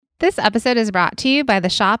This episode is brought to you by the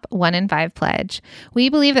Shop 1 in 5 Pledge. We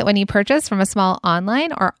believe that when you purchase from a small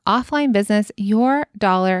online or offline business, your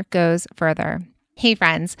dollar goes further. Hey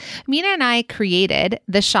friends, Mina and I created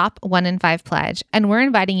the Shop 1 in 5 Pledge, and we're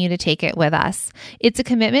inviting you to take it with us. It's a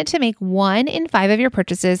commitment to make 1 in 5 of your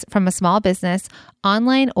purchases from a small business,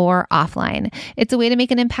 online or offline. It's a way to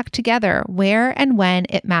make an impact together where and when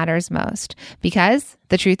it matters most. Because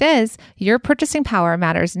the truth is, your purchasing power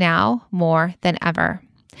matters now more than ever.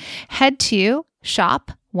 Head to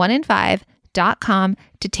shop1in5.com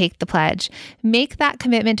to take the pledge. Make that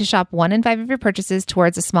commitment to shop 1 in 5 of your purchases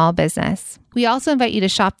towards a small business. We also invite you to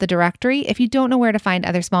shop the directory if you don't know where to find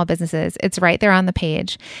other small businesses. It's right there on the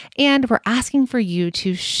page. And we're asking for you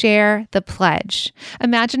to share the pledge.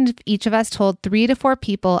 Imagine if each of us told 3 to 4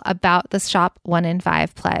 people about the Shop 1 in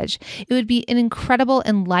 5 pledge. It would be an incredible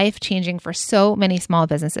and life-changing for so many small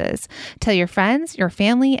businesses. Tell your friends, your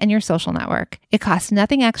family, and your social network. It costs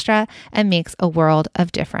nothing extra and makes a world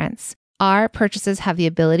of difference. Our purchases have the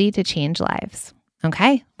ability to change lives.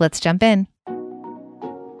 Okay, let's jump in.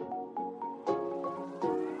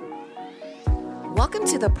 Welcome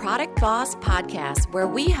to the Product Boss Podcast, where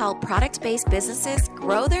we help product-based businesses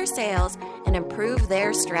grow their sales and improve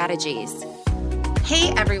their strategies.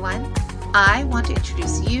 Hey everyone, I want to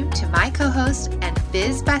introduce you to my co-host and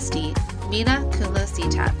biz bestie, Mina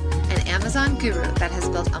Kunlo-Sitep, an Amazon guru that has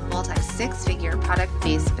built a multi-6-figure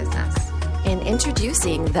product-based business. And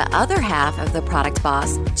introducing the other half of the Product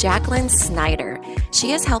Boss, Jacqueline Snyder. She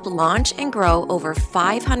has helped launch and grow over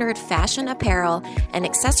 500 fashion apparel and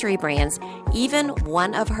accessory brands, even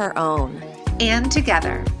one of her own. And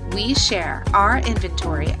together, we share our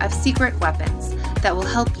inventory of secret weapons that will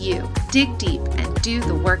help you dig deep and do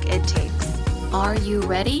the work it takes. Are you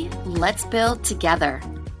ready? Let's build together.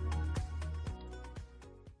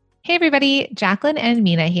 Hey everybody, Jacqueline and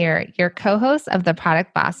Mina here, your co-hosts of the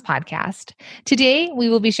Product Boss Podcast. Today, we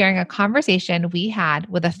will be sharing a conversation we had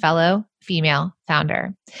with a fellow female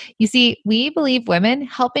founder. You see, we believe women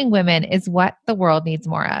helping women is what the world needs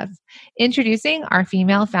more of. Introducing our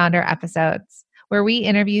female founder episodes, where we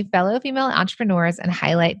interview fellow female entrepreneurs and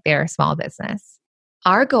highlight their small business.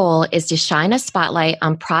 Our goal is to shine a spotlight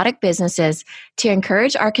on product businesses to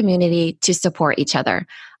encourage our community to support each other,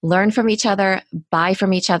 learn from each other, buy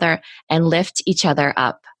from each other, and lift each other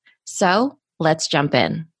up. So let's jump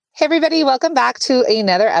in. Hey everybody, welcome back to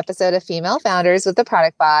another episode of Female Founders with the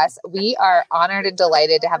Product Boss. We are honored and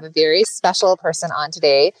delighted to have a very special person on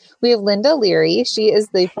today. We have Linda Leary. She is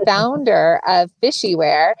the founder of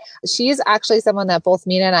FisheWear. She is actually someone that both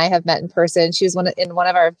Mina and I have met in person. She was in one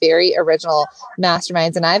of our very original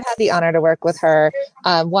masterminds, and I've had the honor to work with her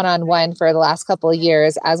one-on-one for the last couple of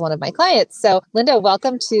years as one of my clients. So Linda,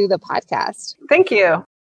 welcome to the podcast. Thank you.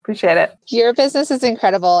 Appreciate it. Your business is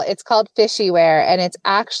incredible. It's called FisheWear, and it's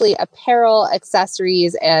actually apparel,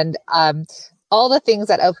 accessories, and all the things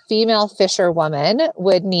that a female fisherwoman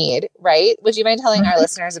would need, right? Would you mind telling our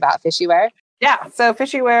listeners about FisheWear? Yeah. So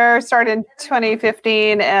FisheWear started in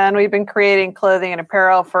 2015, and we've been creating clothing and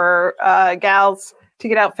apparel for gals to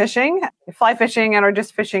get out fishing, fly fishing, and or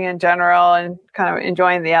just fishing in general and kind of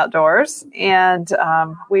enjoying the outdoors. And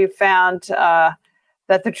we've found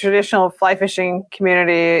that the traditional fly fishing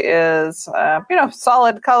community is,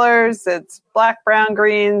 solid colors. It's black, brown,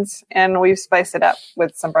 greens, and we've spiced it up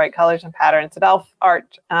with some bright colors and patterns. It's all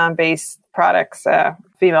art-based products,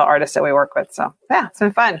 female artists that we work with. So yeah, it's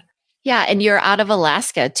been fun. Yeah, and you're out of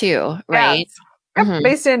Alaska too, right? Yeah. Yep,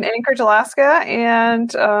 based in Anchorage, Alaska, and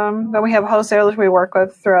then we have wholesalers we work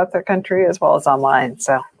with throughout the country as well as online.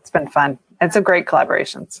 So it's been fun and some great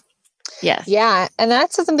collaborations. Yes. Yeah. And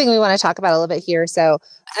that's something we want to talk about a little bit here. So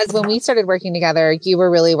as when we started working together, you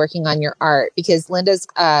were really working on your art because Linda's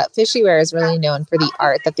FisheWear is really known for the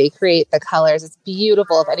art that they create, the colors. It's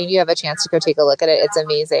beautiful. If any of you have a chance to go take a look at it, it's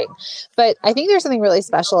amazing. But I think there's something really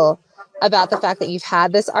special about the fact that you've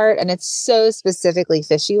had this art and it's so specifically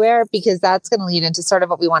FisheWear, because that's going to lead into sort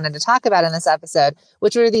of what we wanted to talk about in this episode,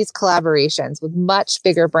 which were these collaborations with much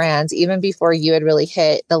bigger brands, even before you had really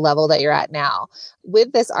hit the level that you're at now.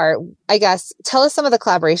 With this art, I guess, tell us some of the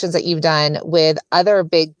collaborations that you've done with other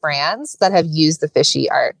big brands that have used the fishy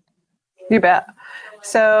art. You bet.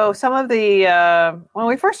 So some of the, when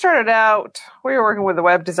we first started out, we were working with a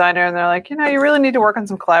web designer and they're like, you really need to work on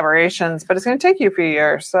some collaborations, but it's going to take you a few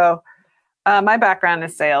years. So my background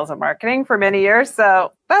is sales and marketing for many years.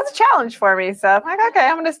 So that's a challenge for me. So I'm like, okay,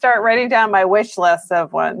 I'm going to start writing down my wish list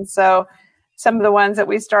of ones. So some of the ones that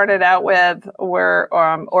we started out with were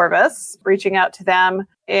Orbis, reaching out to them.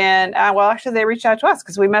 And actually they reached out to us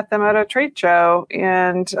because we met them at a trade show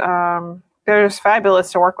and they're just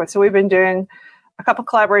fabulous to work with. So we've been doing a couple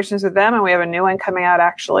collaborations with them, and we have a new one coming out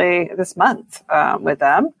actually this month with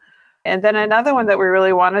them. And then another one that we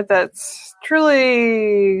really wanted that's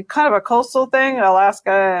truly kind of a coastal thing,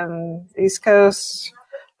 Alaska and East Coast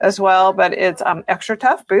as well, but it's extra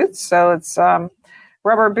tough boots. So it's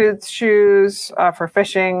rubber boots, shoes for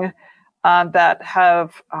fishing that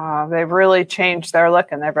have, they've really changed their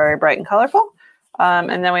look, and they're very bright and colorful.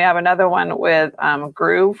 And then we have another one with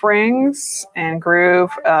groove rings, and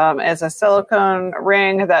groove is a silicone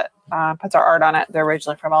ring that puts our art on it. They're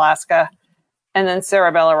originally from Alaska. And then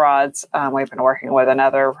Cerebella rods. We've been working with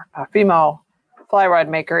another female fly rod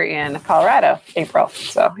maker in Colorado, April.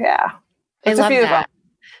 So yeah, I love that.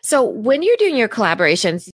 So when you're doing your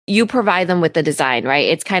collaborations, you provide them with the design, right?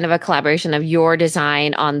 It's kind of a collaboration of your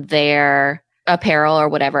design on their apparel or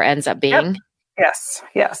whatever ends up being. Yep.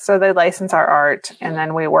 Yes. So they license our art, and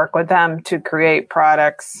then we work with them to create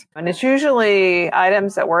products. And it's usually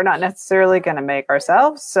items that we're not necessarily going to make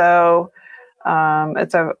ourselves. So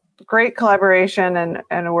it's a great collaboration,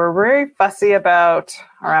 and we're very fussy about,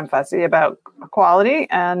 or I'm fussy about quality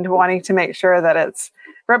and wanting to make sure that it's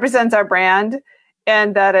represents our brand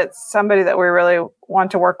and that it's somebody that we really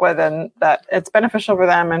want to work with and that it's beneficial for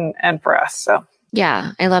them and for us. So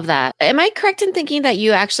yeah, I love that. Am I correct in thinking that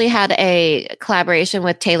you actually had a collaboration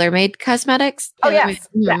with TaylorMade Cosmetics? Yes.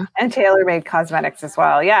 Yeah. And TaylorMade Cosmetics as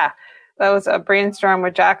well. Yeah. That was a brainstorm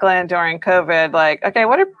with Jacqueline during COVID. Like, okay,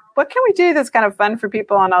 what can we do that's kind of fun for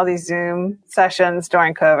people on all these Zoom sessions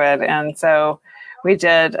during COVID? And so we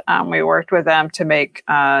did, we worked with them to make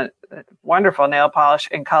wonderful nail polish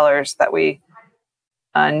in colors that we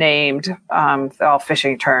named all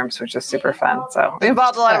fishing terms, which is super fun. So we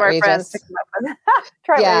involved a lot of our friends to come up with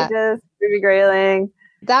Trailwages, Ruby Grayling.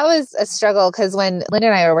 That was a struggle because when Linda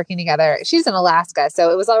and I were working together, she's in Alaska,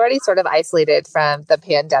 so it was already sort of isolated from the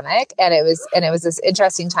pandemic, and it was this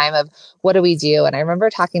interesting time of what do we do? And I remember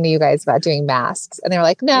talking to you guys about doing masks, and they were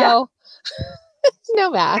like, "No,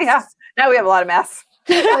 no masks." Yeah, now we have a lot of masks.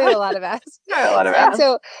 We have a lot of masks. And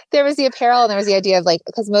so there was the apparel, and there was the idea of like,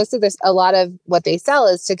 because most of this, a lot of what they sell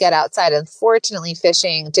is to get outside. Unfortunately,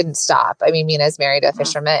 fishing didn't stop. I mean, Mina's married a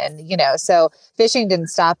fisherman, and so fishing didn't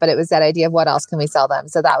stop, but it was that idea of what else can we sell them?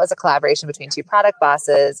 So that was a collaboration between two product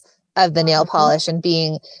bosses of the nail polish and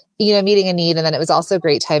being, meeting a need. And then it was also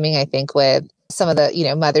great timing, I think, with some of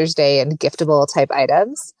the, Mother's Day and giftable type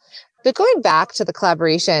items. But going back to the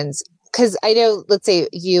collaborations, because I know, let's say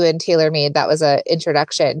you and TaylorMade, that was an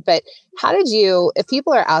introduction, but how did you, if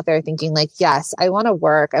people are out there thinking like, yes, I want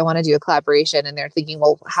to do a collaboration, and they're thinking,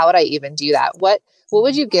 well, how would I even do that? What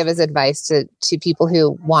would you give as advice to people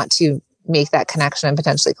who want to make that connection and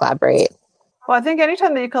potentially collaborate? Well, I think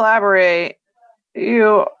anytime that you collaborate,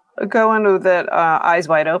 you go into that eyes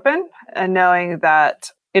wide open and knowing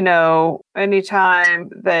that, anytime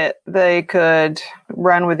that they could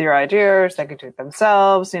run with your ideas, they could do it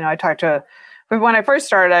themselves. When I first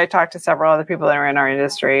started, I talked to several other people that are in our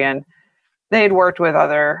industry, and they'd worked with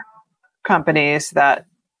other companies that,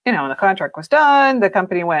 when the contract was done, the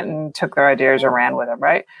company went and took their ideas and ran with them,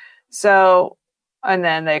 right? So, and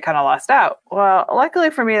then they kind of lost out. Well, luckily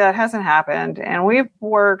for me, that hasn't happened. And we've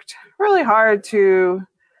worked really hard to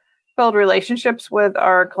build relationships with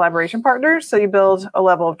our collaboration partners. So you build a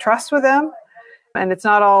level of trust with them, and it's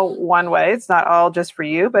not all one way. It's not all just for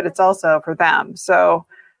you, but it's also for them. So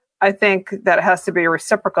I think that it has to be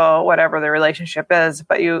reciprocal, whatever the relationship is,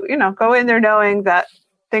 but you go in there knowing that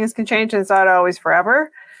things can change and it's not always forever.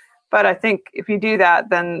 But I think if you do that,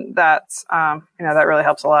 then that's, that really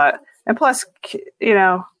helps a lot. And plus,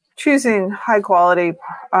 choosing high quality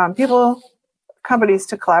companies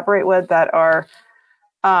to collaborate with that are,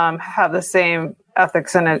 have the same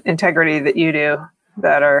ethics and integrity that you do,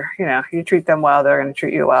 that are, you treat them well, they're going to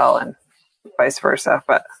treat you well, and vice versa.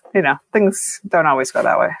 But, things don't always go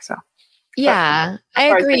that way. So, yeah,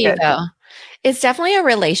 I agree though. It's definitely a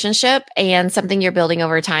relationship and something you're building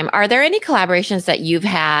over time. Are there any collaborations that you've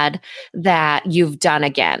had that you've done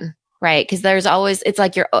again? Right. Because there's always, it's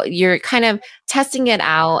like you're kind of testing it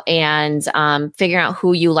out and figuring out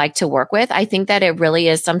who you like to work with. I think that it really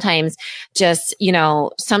is sometimes just,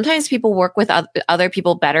 sometimes people work with other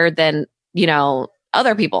people better than,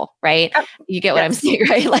 other people, right? You get what I'm saying,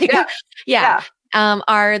 right? Like, yeah.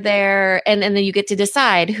 Are there, and then you get to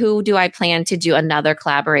decide, who do I plan to do another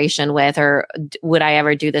collaboration with, or would I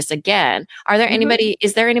ever do this again? Are there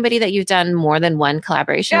is there anybody that you've done more than one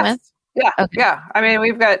collaboration with? Yeah. Okay. Yeah. I mean, we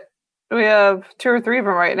have 2 or 3 of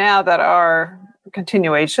them right now that are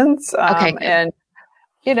continuations. Okay. And,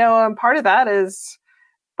 and part of that is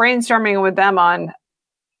brainstorming with them on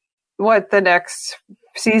what the next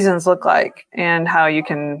seasons look like and how you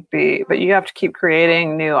can be, but you have to keep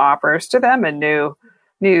creating new offers to them and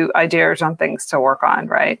new ideas on things to work on,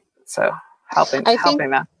 right? So helping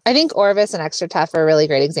them. I think Orvis and Extra Tough are really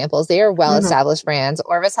great examples. They are well-established brands.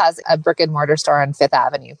 Orvis has a brick and mortar store on Fifth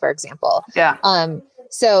Avenue, for example. Yeah.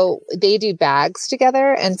 So they do bags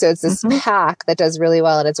together. And so it's this pack that does really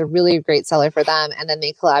well. And it's a really great seller for them. And then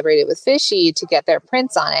they collaborated with Fishy to get their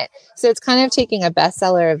prints on it. So it's kind of taking a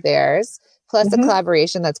bestseller of theirs, plus a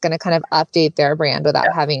collaboration that's going to kind of update their brand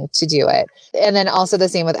without having to do it. And then also the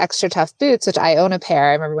same with Extra Tough boots, which I own a pair.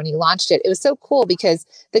 I remember when he launched it, it was so cool because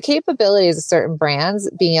the capabilities of certain brands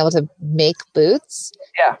being able to make boots,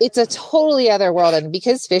 it's a totally other world. And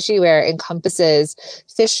because FisheWear encompasses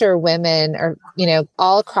fisher women or,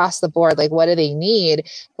 all across the board, like what do they need?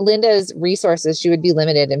 Linda's resources, she would be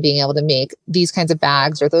limited in being able to make these kinds of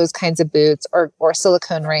bags or those kinds of boots or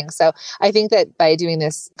silicone rings. So I think that by doing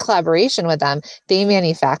this collaboration with them, they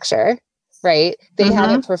manufacture, right? They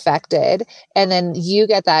have it perfected. And then you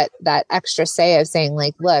get that extra say of saying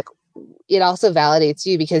like, look, it also validates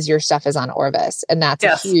you because your stuff is on Orvis and that's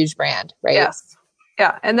a huge brand, right? Yes.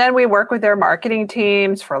 Yeah. And then we work with their marketing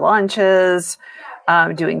teams for launches,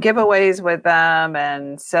 doing giveaways with them.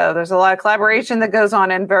 And so there's a lot of collaboration that goes on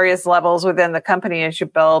in various levels within the company as you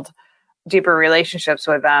build deeper relationships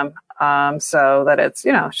with them. So that it's,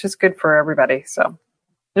 it's just good for everybody. So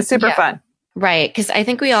it's super fun. Right. Because I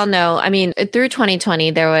think we all know, through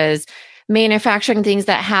 2020, there was manufacturing things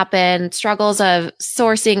that happened, struggles of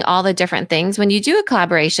sourcing all the different things. When you do a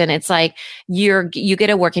collaboration, it's like you get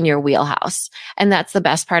to work in your wheelhouse. And that's the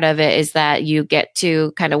best part of it, is that you get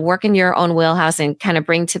to kind of work in your own wheelhouse and kind of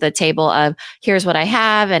bring to the table of here's what I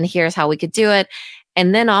have and here's how we could do it.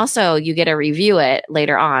 And then also you get to review it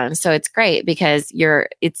later on. So it's great because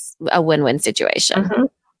it's a win-win situation.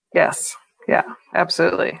 Yes. Yeah,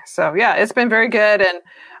 absolutely. So it's been very good.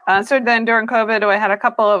 And so then during COVID, I had a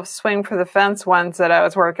couple of swing for the fence ones that I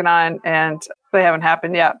was working on, and they haven't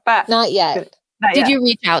happened yet. But not yet. Did you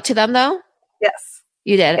reach out to them though? Yes,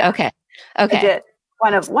 you did. Yeah. Okay. I did.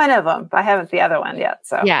 One of them, but I haven't the other one yet.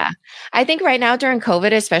 So I think right now during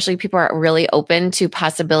COVID, especially, people are really open to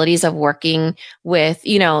possibilities of working with,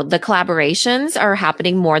 the collaborations are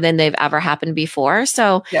happening more than they've ever happened before.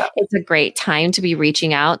 So it's a great time to be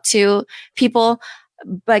reaching out to people,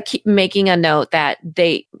 but keep making a note that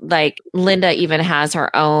Linda even has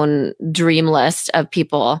her own dream list of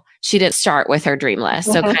people. She didn't start with her dream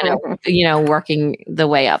list. So kind of, working the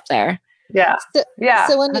way up there. Yeah.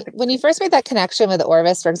 So when you first made that connection with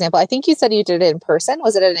Orvis, for example, I think you said you did it in person.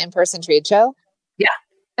 Was it at an in-person trade show? Yeah,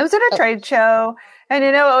 it was at a trade show. And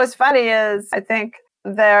what was funny is I think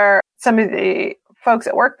some of the folks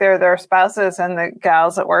that work there, their spouses and the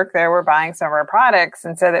gals that work there were buying some of our products.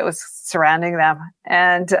 And so that was surrounding them.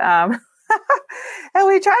 And, and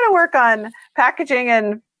we try to work on packaging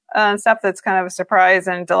and stuff that's kind of a surprise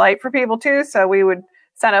and delight for people too. So we would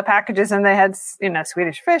sent out packages and they had,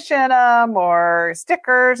 Swedish fish in them or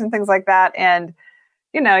stickers and things like that. And,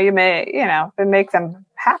 you may, it make them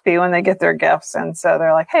happy when they get their gifts. And so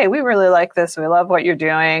they're like, hey, we really like this. We love what you're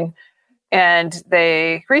doing. And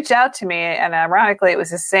they reached out to me. And ironically, it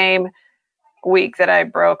was the same week that I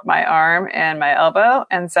broke my arm and my elbow.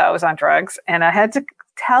 And so I was on drugs and I had to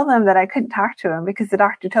tell them that I couldn't talk to them because the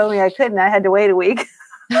doctor told me I couldn't. I had to wait a week.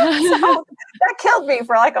 So that killed me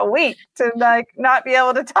for like a week to not be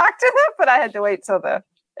able to talk to them, but I had to wait till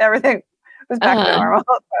everything was back to normal.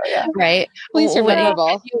 So, right. At least you're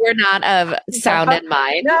vulnerable. You were not of sound in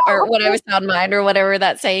mind or whatever sound mind or whatever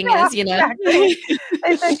that saying is, Exactly.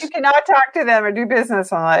 They said you cannot talk to them or do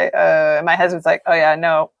business. I'm like, my husband's like, oh yeah,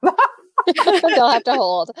 no. They'll have to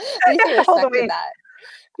hold. At least they respected that.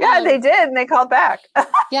 Yeah, they did. And they called back.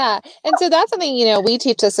 Yeah. And so that's something, we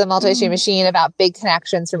teach us in Multi-Stream Machine about big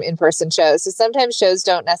connections from in-person shows. So sometimes shows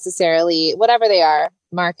don't necessarily, whatever they are,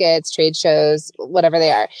 markets, trade shows, whatever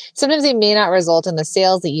they are, sometimes they may not result in the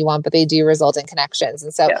sales that you want, but they do result in connections.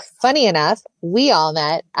 And so funny enough, we all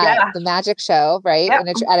met at the Magic Show, right?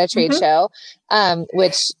 At a trade show,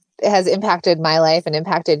 which has impacted my life and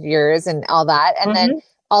impacted yours and all that. And then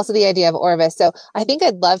also the idea of Orvis. So I think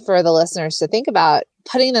I'd love for the listeners to think about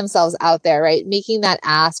putting themselves out there, right? Making that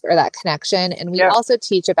ask or that connection. And we also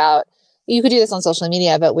teach about, you could do this on social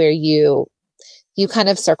media, but where you kind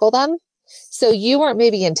of circle them. So you weren't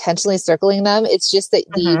maybe intentionally circling them. It's just that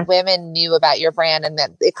the women knew about your brand and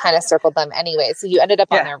that it kind of circled them anyway. So you ended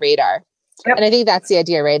up on their radar. And I think that's the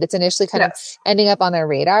idea, right? It's initially kind of ending up on their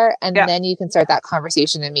radar and then you can start that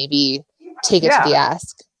conversation and maybe take it to the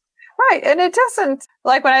ask. Right. And it doesn't,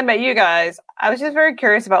 like when I met you guys, I was just very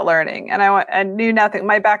curious about learning and I knew nothing.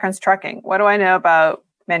 My background's trucking. What do I know about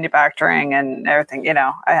manufacturing and everything.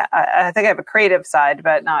 I think I have a creative side,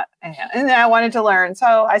 but not. And then I wanted to learn,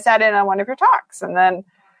 so I sat in on one of your talks, and then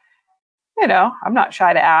I'm not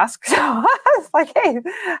shy to ask. So I was like, hey,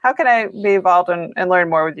 how can I be involved and learn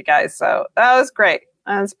more with you guys? So that was great.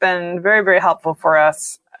 And it's been very, very helpful for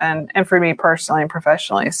us and for me personally and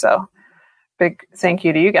professionally. So big thank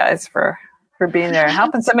you to you guys for being there and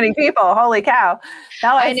helping so many people. Holy cow.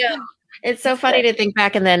 Now I know. It's so funny to think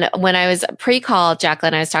back. And then when I was pre-call,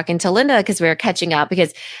 Jacqueline, I was talking to Linda because we were catching up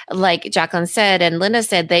because like Jacqueline said, and Linda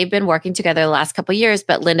said, they've been working together the last couple of years,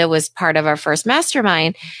 but Linda was part of our first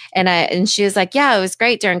mastermind. And she was like, yeah, it was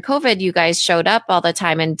great during COVID. You guys showed up all the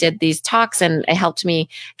time and did these talks and it helped me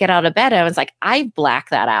get out of bed. I was like, I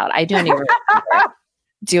blacked that out. I don't even remember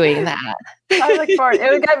doing that. I look forward.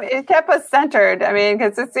 It kept us centered. I mean,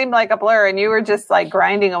 because it seemed like a blur and you were just like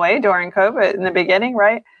grinding away during COVID in the beginning,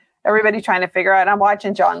 right? Everybody trying to figure out. I'm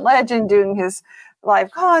watching John Legend doing his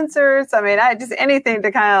live concerts. I mean, just anything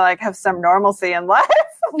to kind of like have some normalcy in life.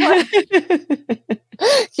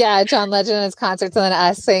 Yeah, John Legend and his concerts, and then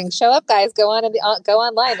us saying, "Show up, guys! Go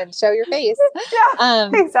online and show your face."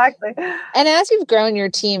 Yeah, exactly. And as you've grown your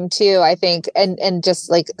team too, I think, and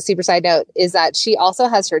just like super side note is that she also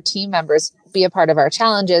has her team members be a part of our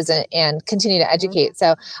challenges and continue to educate.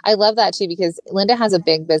 So I love that too, because Linda has a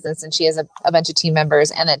big business and she has a bunch of team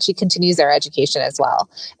members, and that she continues their education as well.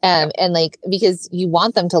 And like, because you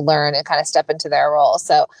want them to learn and kind of step into their role.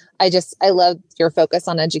 So I love your focus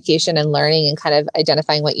on education and learning and kind of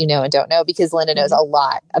identifying what you know and don't know, because Linda knows a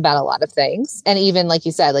lot about a lot of things. And even like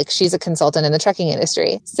you said, like she's a consultant in the trucking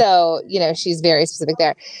industry. So, she's very specific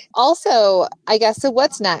there. Also, I guess, so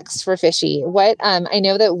what's next for Fishy? I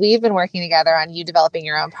know that we've been working together on you developing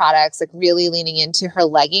your own products, like really leaning into her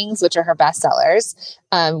leggings, which are her best sellers,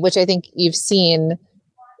 which I think you've seen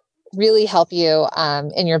really help you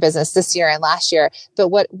in your business this year and last year. But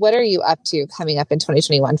what are you up to coming up in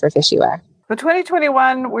 2021 for FisheWear? For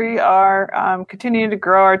 2021, we are continuing to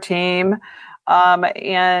grow our team.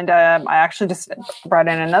 And I actually just brought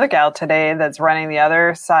in another gal today that's running the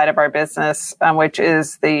other side of our business, which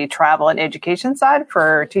is the travel and education side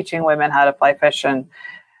for teaching women how to fly fish.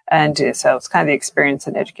 And so it's kind of the experience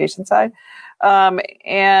and education side.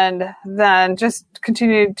 And then just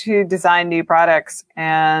continue to design new products.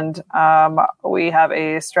 And we have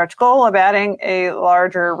a stretch goal of adding a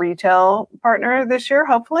larger retail partner this year,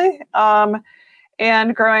 hopefully.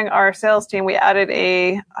 And growing our sales team. We added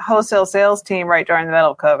a wholesale sales team right during the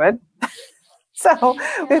middle of COVID. So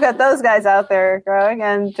we've got those guys out there growing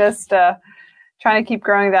and just trying to keep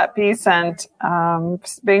growing that piece and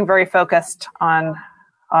being very focused on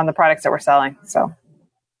the products that we're selling. So.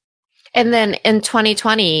 And then in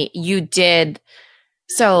 2020, you did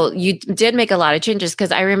make a lot of changes,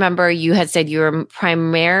 because I remember you had said were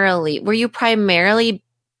you primarily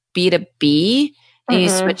B2B and you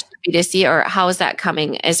switched to B2C, or how is that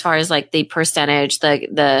coming as far as like the percentage,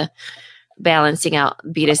 the balancing out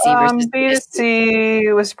B2C versus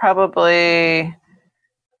B2C was probably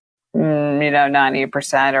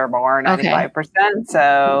 90% or more, 95%. Okay.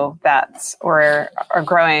 So we're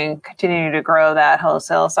continuing to grow that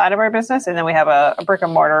wholesale side of our business. And then we have a brick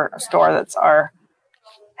and mortar store that's our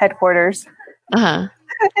headquarters. Uh-huh.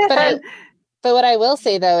 But what I will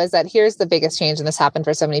say though, is that here's the biggest change, and this happened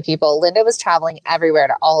for so many people. Linda was traveling everywhere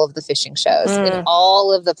to all of the fishing shows in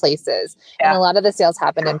all of the places. Yeah. And a lot of the sales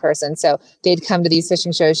happened in person. So they'd come to these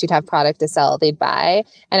fishing shows, she'd have product to sell, they'd buy.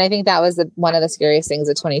 And I think that was one of the scariest things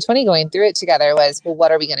of 2020 going through it together was, well,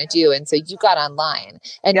 what are we going to do? And so you got online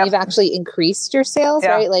and you've actually increased your sales,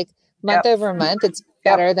 right? Like month over month, it's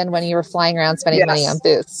better than when you were flying around spending money on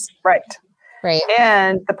booths. Right.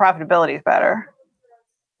 And the profitability is better.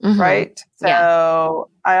 Mm-hmm. Right. So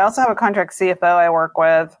I also have a contract CFO I work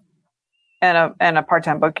with and a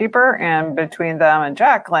part-time bookkeeper. And between them and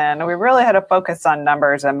Jacqueline, we really had to focus on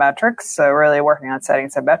numbers and metrics. So really working on setting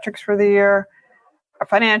some metrics for the year, our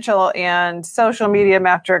financial and social media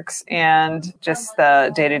metrics, and just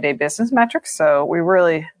the day-to-day business metrics. So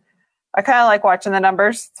I kind of like watching the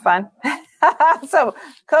numbers. It's fun. So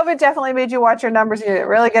COVID definitely made you watch your numbers. You get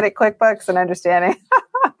really good at QuickBooks and understanding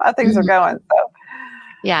how things are going. So.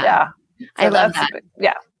 Yeah. So I love that.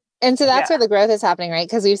 Yeah. And so that's where the growth is happening, right?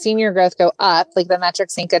 Because we've seen your growth go up, like the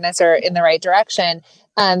metrics, thank goodness, are in the right direction.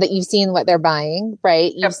 That you've seen what they're buying,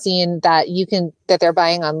 right? You've seen that that they're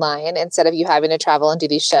buying online instead of you having to travel and do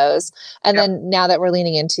these shows. And then now that we're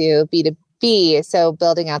leaning into B2B, so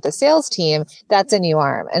building out the sales team, that's a new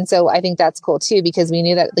arm. And so I think that's cool too, because we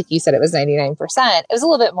knew that, like you said, it was 99%. It was a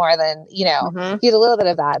little bit more than, you had a little bit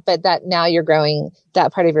of that, but that now you're growing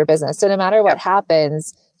that part of your business. So no matter what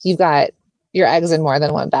happens, you've got your eggs in more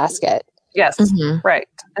than one basket. Yes. Mm-hmm. Right.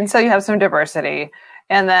 And so you have some diversity.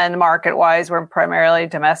 And then market-wise, we're primarily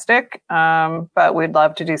domestic, but we'd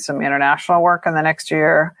love to do some international work in the next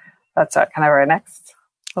year. That's kind of our next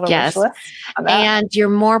little wish list on that. And you're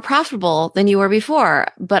more profitable than you were before.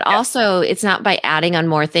 But also, it's not by adding on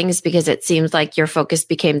more things, because it seems like your focus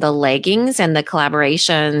became the leggings and the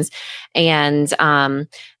collaborations and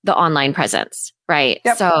the online presence, right?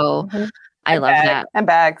 Yep. So I love that. And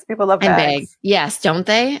bags. People love bags. Yes, don't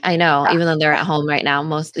they? I know, even though they're at home right now,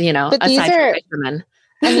 most, but aside from fishermen.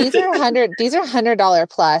 And these are $100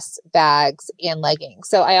 plus bags and leggings.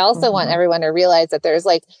 So I also want everyone to realize that there's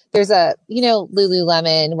a,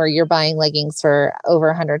 Lululemon where you're buying leggings for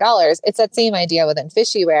over $100. It's that same idea within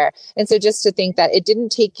FisheWear. And so just to think that it didn't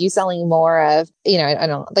take you selling more of, I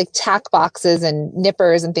don't like tack boxes and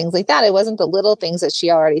nippers and things like that. It wasn't the little things that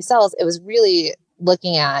she already sells. It was really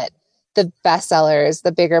looking at the best sellers,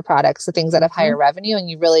 the bigger products, the things that have higher revenue,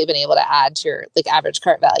 and you've really been able to add to your average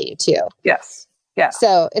cart value too. Yes. Yeah.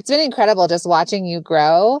 So it's been incredible just watching you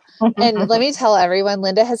grow. And let me tell everyone,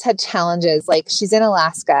 Linda has had challenges. Like, she's in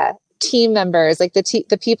Alaska, team members, like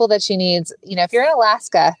the people that she needs, if you're in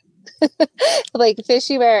Alaska, like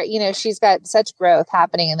FisheWear, she's got such growth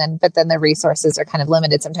happening, but then the resources are kind of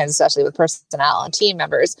limited sometimes, especially with personnel and team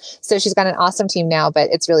members. So she's got an awesome team now, but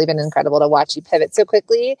it's really been incredible to watch you pivot so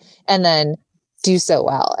quickly and then do so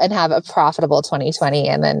well and have a profitable 2020.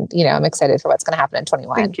 And then, I'm excited for what's going to happen in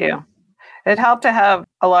 21. Thank you. It helped to have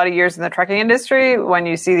a lot of years in the trucking industry. When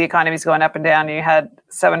you see the economy's going up and down, and you had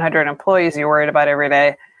 700 employees you're worried about every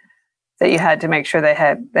day, that you had to make sure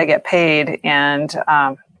they get paid and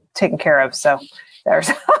taken care of. So there's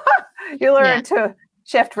you learn to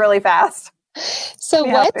shift really fast. So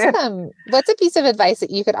what's a piece of advice that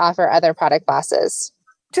you could offer other product bosses?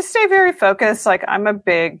 Just stay very focused. Like, I'm a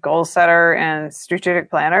big goal setter and strategic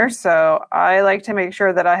planner. So I like to make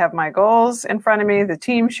sure that I have my goals in front of me, the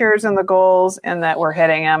team shares in the goals, and that we're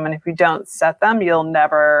hitting them. And if you don't set them, you'll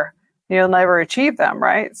never achieve them.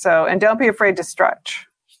 Right. So, and don't be afraid to stretch.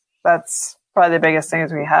 That's probably the biggest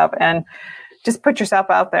things we have. And just put yourself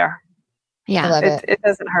out there. Yeah. I love it. It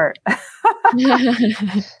doesn't hurt. Thank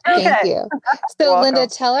you. So Linda,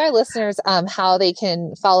 tell our listeners how they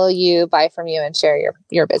can follow you, buy from you, and share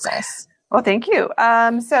your business. Well, thank you.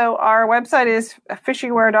 So our website is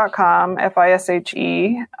FisheWear.com,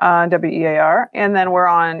 FisheWear. And then we're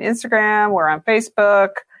on Instagram, we're on Facebook,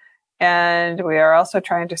 and we are also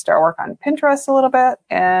trying to start work on Pinterest a little bit.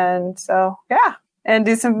 And so, and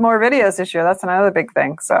do some more videos this year. That's another big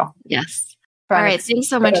thing. So, yes. All right. Thanks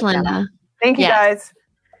so much, Linda. Thank you, guys.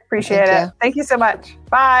 Appreciate it. Thank you so much.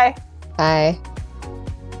 Bye. Bye.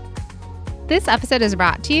 This episode is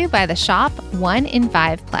brought to you by the Shop 1 in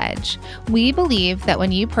 5 Pledge. We believe that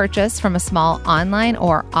when you purchase from a small online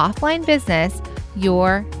or offline business,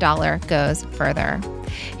 your dollar goes further.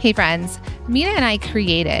 Hey friends, Mina and I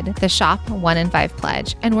created the Shop 1 in 5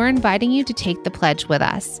 Pledge, and we're inviting you to take the pledge with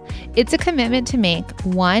us. It's a commitment to make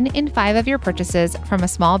 1 in 5 of your purchases from a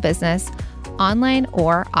small business, online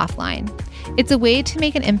or offline. It's a way to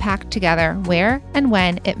make an impact together where and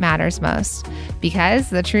when it matters most. Because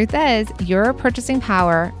the truth is, your purchasing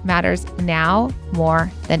power matters now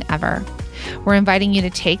more than ever. We're inviting you to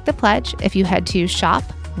take the pledge if you head to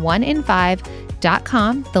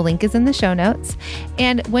shop1in5.com. The link is in the show notes.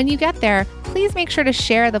 And when you get there, please make sure to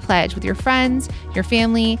share the pledge with your friends, your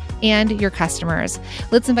family, and your customers.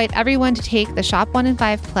 Let's invite everyone to take the Shop 1 in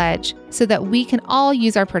 5 pledge so that we can all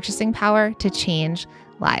use our purchasing power to change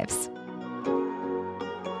lives.